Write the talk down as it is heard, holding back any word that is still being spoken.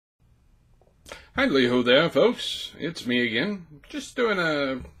Hi, Leho there, folks. It's me again. Just doing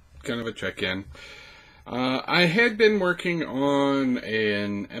a kind of a check-in. I had been working on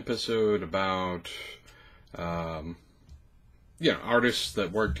an episode about, artists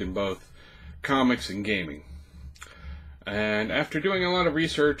that worked in both comics and gaming. And after doing a lot of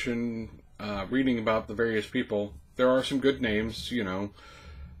research and reading about the various people, there are some good names,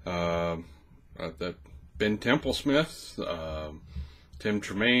 that Ben Templesmith, Tim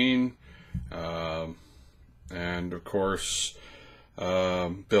Tremaine, and of course,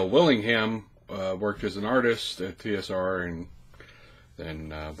 Bill Willingham worked as an artist at TSR and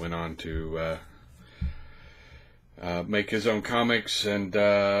then went on to make his own comics and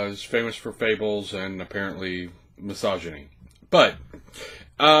is famous for fables and apparently misogyny. But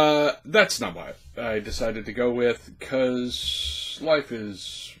that's not what I decided to go with, because life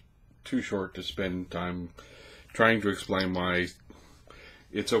is too short to spend time trying to explain why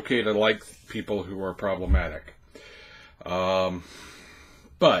it's okay to like people who are problematic.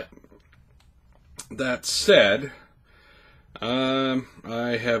 But that said,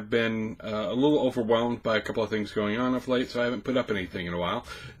 I have been a little overwhelmed by a couple of things going on of late, so I haven't put up anything in a while.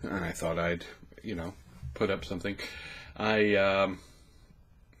 And I thought I'd, put up something. I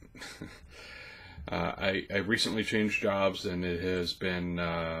recently changed jobs, and it has been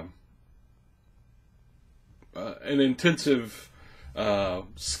an intensive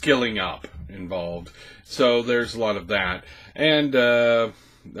skilling up involved. So there's a lot of that. And, I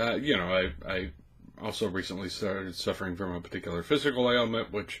also recently started suffering from a particular physical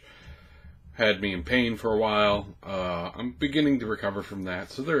ailment, which had me in pain for a while. I'm beginning to recover from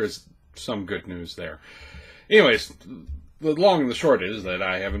that, so there is some good news there. Anyways, the long and the short is that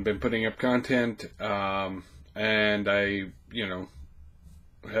I haven't been putting up content, and I,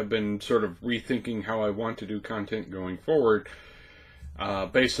 have been sort of rethinking how I want to do content going forward,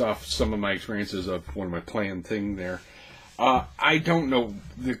 based off some of my experiences of one of my planned thing there. I don't know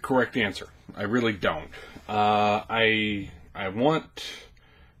the correct answer. I really don't. I want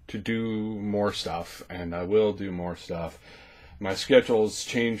to do more stuff, and I will do more stuff. My schedule is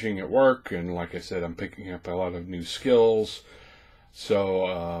changing at work, and like I said, I'm picking up a lot of new skills.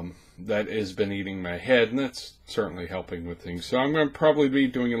 So that has been eating my head, and that's certainly helping with things. So I'm going to probably be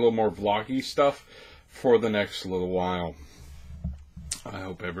doing a little more vloggy stuff for the next little while. I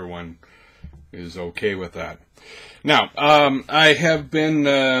hope everyone is okay with that. Now, I have been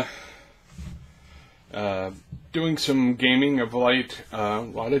doing some gaming of late, a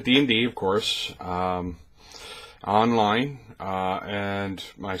lot of D&D, of course, online, and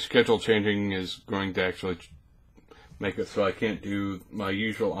my schedule changing is going to actually make it so I can't do my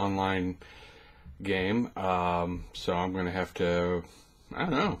usual online game. So I'm going to have to, I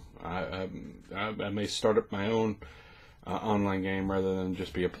don't know, I may start up my own online game rather than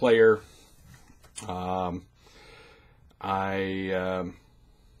just be a player. I've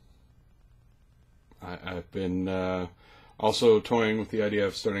been also toying with the idea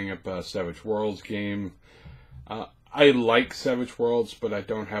of starting up a Savage Worlds game. I like Savage Worlds, but I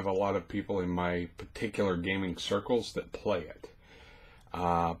don't have a lot of people in my particular gaming circles that play it.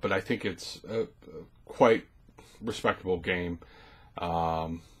 But I think it's a quite respectable game.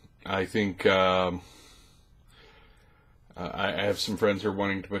 I think I have some friends who are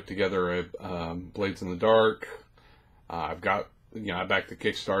wanting to put together a Blades in the Dark. I've got, I backed the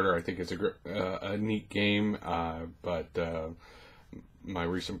Kickstarter. I think it's a neat game, but my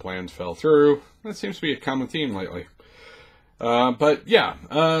recent plans fell through. That seems to be a common theme lately. But yeah,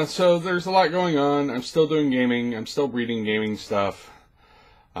 so there's a lot going on. I'm still doing gaming. I'm still reading gaming stuff.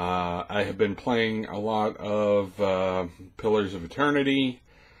 I have been playing a lot of Pillars of Eternity.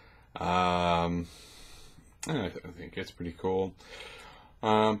 I think it's pretty cool.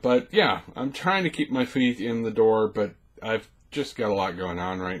 But yeah, I'm trying to keep my feet in the door, but I've just got a lot going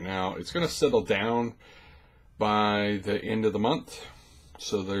on right now. It's going to settle down by the end of the month.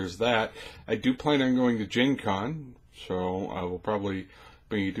 So there's that. I do plan on going to Gen Con, so I will probably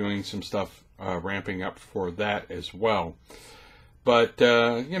be doing some stuff ramping up for that as well. But,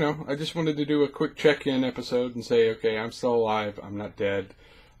 I just wanted to do a quick check-in episode and say, okay, I'm still alive. I'm not dead.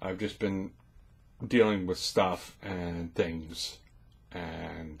 I've just been dealing with stuff and things.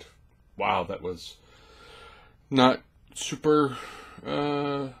 And, wow, that was not super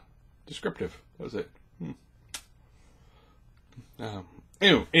descriptive, was it?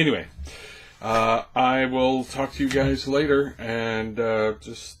 Anyway, I will talk to you guys later, and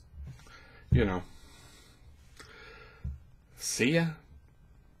just, see ya.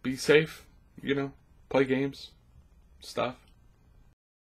 Be safe, play games, stuff.